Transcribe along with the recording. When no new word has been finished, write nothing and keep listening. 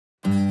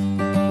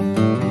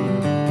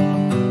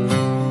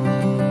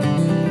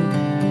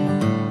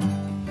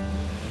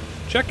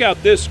Check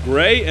out this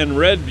gray and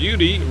red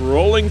beauty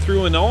rolling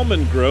through an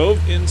almond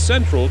grove in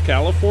central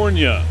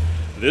California.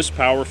 This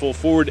powerful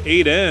Ford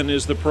 8N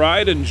is the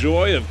pride and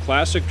joy of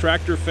classic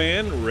tractor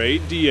fan Ray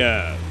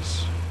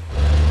Diaz.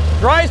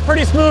 Drives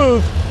pretty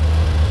smooth.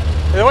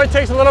 It always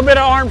takes a little bit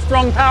of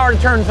arm-strong power to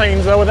turn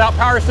things, though, without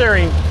power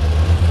steering.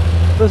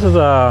 This is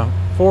a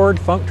Ford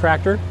Funk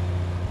tractor.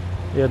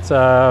 It's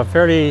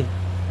fairly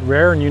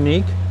rare and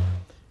unique.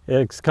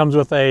 It comes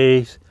with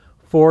a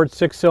Ford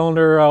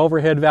 6-cylinder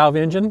overhead valve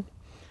engine.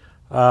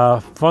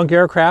 Funk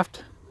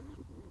Aircraft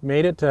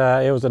made it.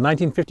 It was a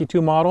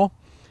 1952 model.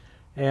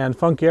 And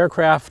Funk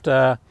Aircraft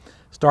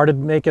started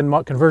making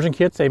conversion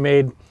kits. They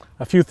made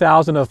a few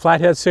thousand of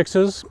flathead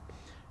 6s,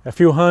 a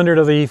few hundred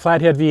of the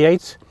flathead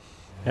V8s,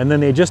 and then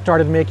they just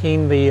started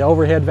making the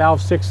overhead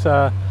valve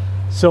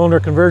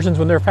 6-cylinder conversions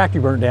when their factory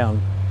burnt down.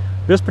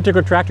 This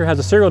particular tractor has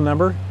a serial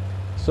number,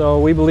 so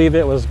we believe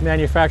it was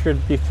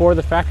manufactured before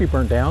the factory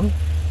burnt down.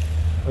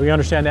 We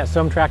understand that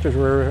some tractors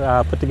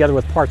were put together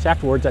with parts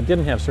afterwards that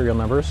didn't have serial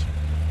numbers.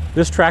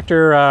 This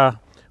tractor,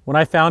 when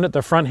I found it,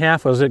 the front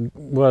half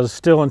was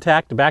still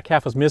intact, the back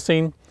half was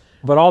missing,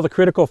 but all the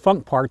critical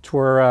Funk parts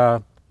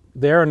were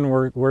there and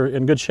were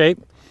in good shape.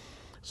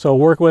 So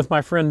working with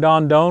my friend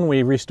Don Doan,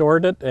 we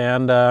restored it,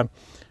 and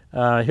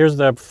here's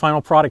the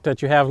final product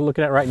that you have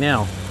looking at right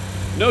now.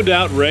 No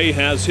doubt Ray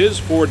has his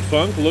Ford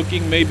Funk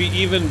looking maybe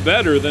even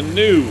better than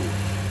new.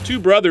 Two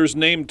brothers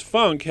named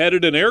Funk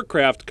headed an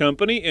aircraft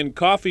company in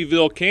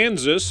Coffeyville,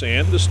 Kansas,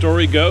 and the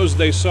story goes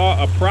they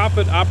saw a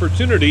profit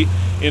opportunity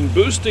in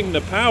boosting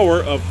the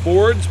power of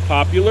Ford's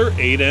popular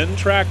 8N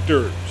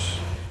tractors.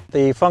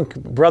 The Funk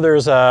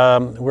brothers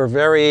were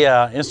very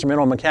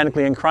instrumental,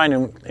 mechanically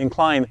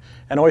inclined,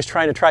 and always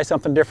trying to try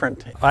something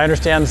different. I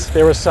understand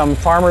there were some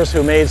farmers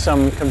who made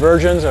some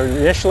conversions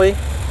initially,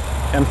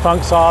 and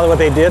Funk saw what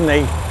they did and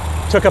they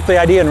took up the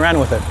idea and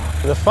ran with it.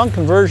 The Funk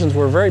conversions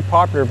were very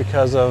popular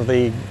because of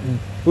the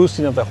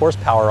boosting of the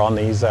horsepower on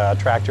these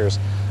tractors.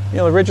 You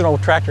know, the original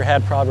tractor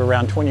had probably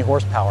around 20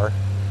 horsepower,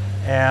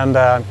 and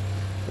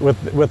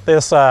with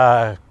this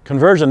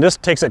conversion,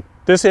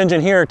 this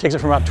engine here takes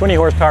it from about 20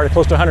 horsepower to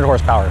close to 100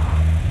 horsepower.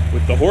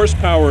 With the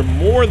horsepower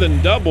more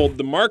than doubled,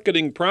 the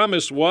marketing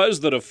promise was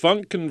that a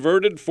Funk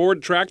converted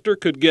Ford tractor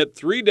could get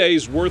 3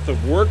 days worth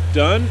of work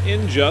done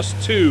in just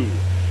 2.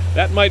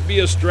 That might be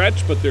a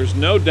stretch, but there's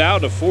no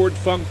doubt a Ford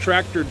Funk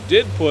tractor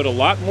did put a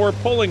lot more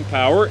pulling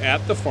power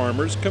at the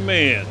farmer's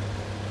command.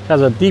 It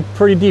has a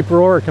pretty deep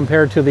roar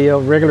compared to the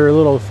regular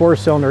little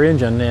 4-cylinder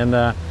engine,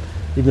 and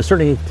you can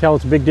certainly tell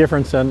it's a big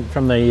difference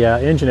from the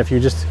engine if you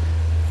just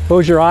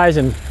close your eyes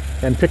and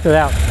pick it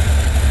out.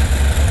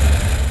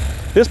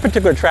 This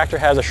particular tractor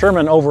has a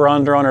Sherman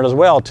over-under on it as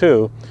well,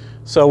 too.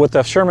 So with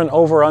the Sherman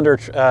over-under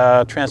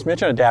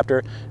transmission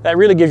adapter, that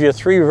really gives you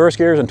 3 reverse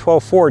gears and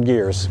 12 forward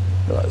gears.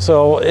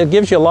 So it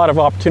gives you a lot of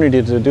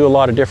opportunity to do a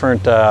lot of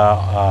different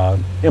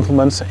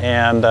implements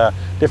and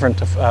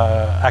different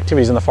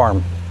activities in the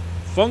farm.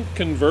 Funk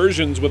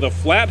conversions with a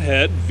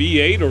flathead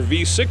V8 or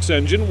V6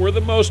 engine were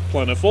the most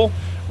plentiful.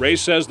 Ray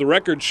says the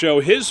records show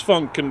his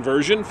Funk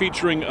conversion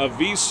featuring a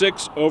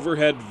V6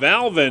 overhead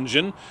valve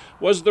engine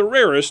was the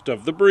rarest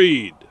of the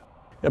breed.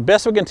 The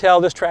best we can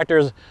tell, this tractor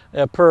is,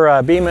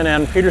 per Beeman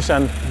and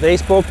Peterson, they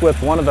spoke with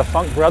one of the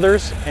Funk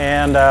brothers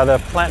and the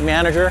plant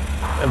manager.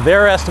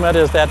 Their estimate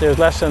is that there's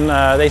less than,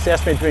 they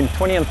estimate between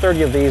 20 and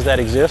 30 of these that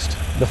exist.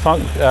 The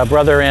Funk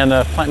brother and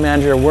the plant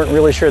manager weren't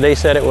really sure. They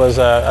said it was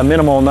a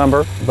minimal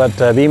number, but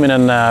Beeman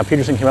and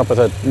Peterson came up with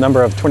a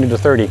number of 20 to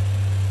 30.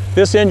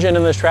 This engine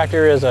in this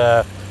tractor is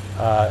a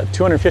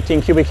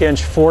 215 cubic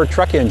inch Ford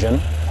truck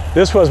engine.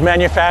 This was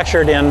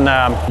manufactured in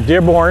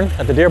Dearborn,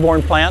 at the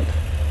Dearborn plant.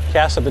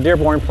 Cast at the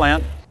Dearborn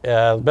plant.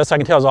 Best I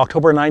can tell is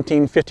October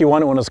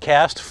 1951 when it was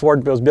cast.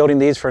 Ford was building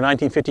these for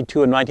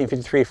 1952 and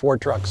 1953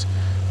 Ford trucks.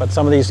 But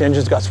some of these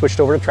engines got switched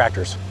over to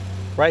tractors.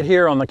 Right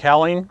here on the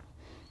cowling,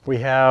 we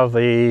have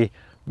the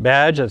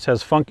badge that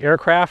says Funk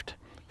Aircraft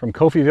from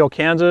Coffeyville,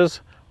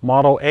 Kansas,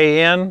 model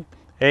AN.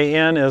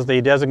 AN is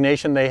the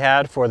designation they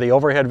had for the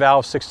overhead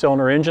valve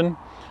 6-cylinder engine,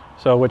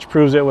 so which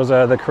proves it was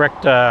the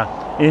correct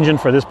engine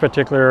for this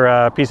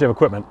particular piece of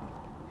equipment.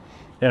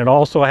 And it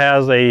also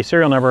has a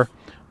serial number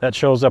that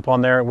shows up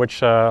on there,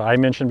 which I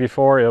mentioned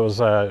before. It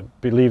was,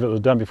 believe it was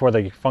done before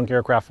the Funk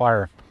Aircraft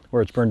fire,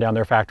 where it's burned down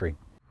their factory.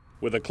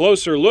 With a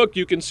closer look,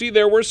 you can see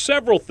there were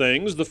several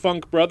things the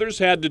Funk brothers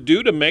had to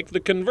do to make the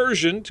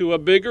conversion to a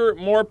bigger,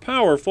 more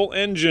powerful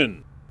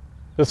engine.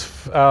 This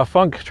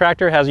Funk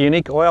tractor has a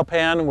unique oil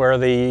pan, where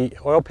the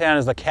oil pan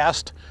is the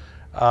cast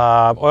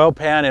oil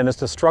pan, and it's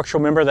the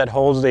structural member that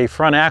holds the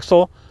front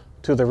axle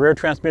to the rear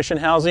transmission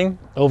housing.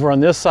 Over on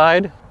this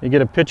side, you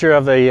get a picture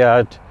of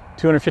the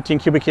 215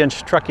 cubic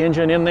inch truck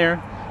engine in there.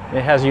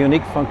 It has a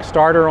unique Funk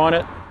starter on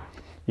it.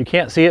 You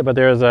can't see it, but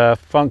there's a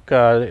Funk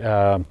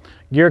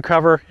gear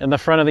cover in the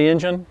front of the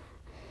engine.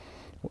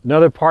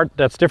 Another part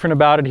that's different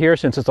about it here,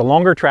 since it's a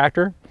longer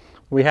tractor,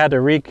 we had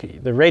the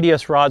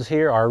radius rods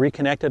here are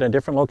reconnected in a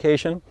different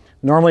location.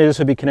 Normally this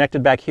would be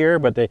connected back here,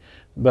 but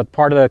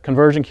part of the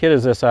conversion kit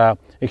is this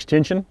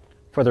extension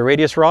for the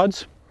radius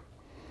rods.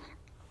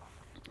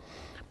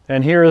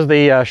 And here is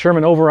the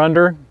Sherman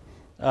over-under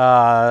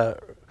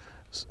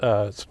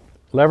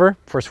lever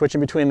for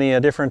switching between the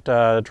different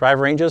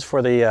drive ranges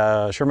for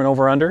the Sherman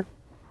over-under.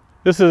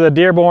 This is a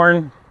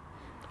Dearborn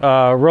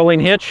rolling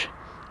hitch.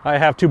 I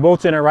have 2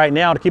 bolts in it right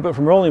now to keep it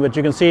from rolling, but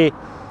you can see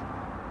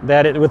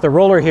that with the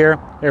roller here,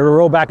 it will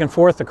roll back and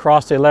forth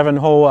across the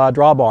 11-hole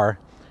drawbar,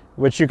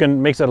 which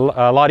makes it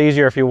a lot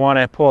easier if you want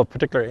to pull a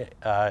particular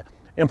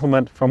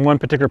implement from one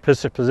particular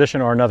position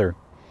or another.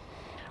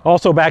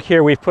 Also back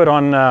here we've put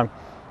on,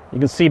 you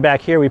can see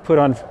back here we put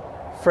on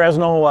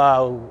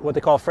Fresno, what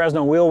they call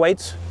Fresno wheel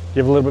weights,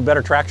 give a little bit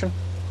better traction.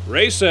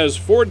 Ray says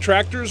Ford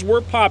tractors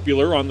were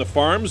popular on the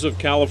farms of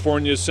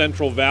California's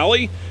Central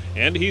Valley,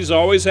 and he's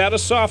always had a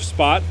soft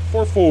spot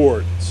for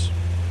Fords.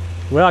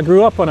 Well, I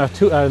grew up on a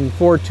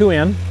Ford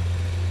 2N,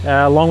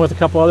 along with a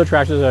couple other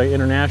tractors,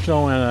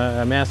 International and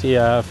a Massey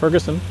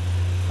Ferguson.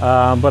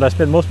 But I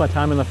spent most of my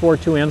time in the Ford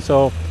 2N,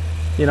 so,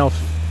 you know,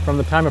 from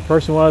the time a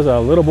person was a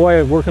little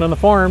boy working on the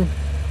farm,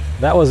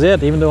 that was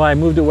it. Even though I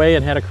moved away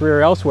and had a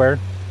career elsewhere,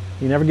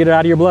 you never get it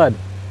out of your blood.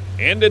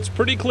 And it's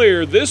pretty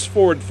clear this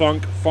Ford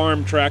Funk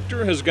farm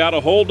tractor has got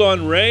a hold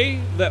on Ray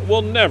that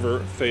will never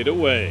fade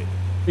away.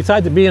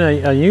 Besides it being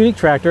a unique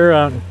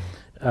tractor,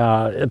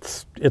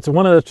 it's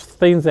one of the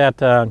things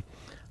that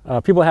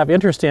people have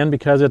interest in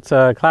because it's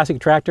a classic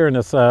tractor and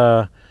it's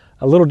a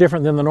little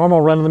different than the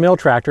normal run-of-the-mill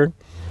tractor.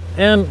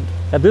 And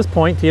at this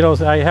point, you know,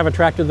 I have a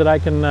tractor that I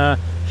can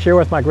share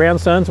with my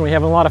grandsons and we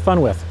have a lot of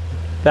fun with.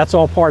 That's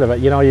all part of it.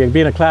 You know, you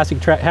being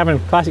having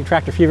classic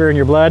tractor fever in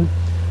your blood,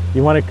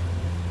 you want to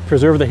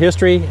preserve the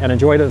history and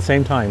enjoy it at the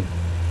same time.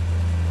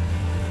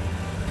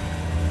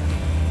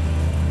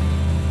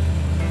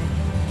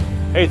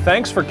 Hey,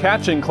 thanks for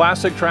catching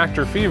Classic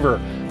Tractor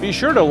Fever. Be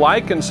sure to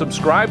like and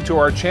subscribe to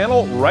our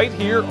channel right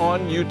here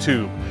on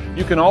YouTube.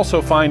 You can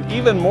also find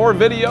even more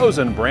videos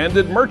and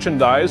branded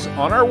merchandise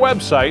on our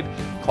website,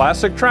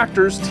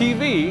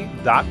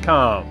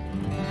 ClassicTractorsTV.com.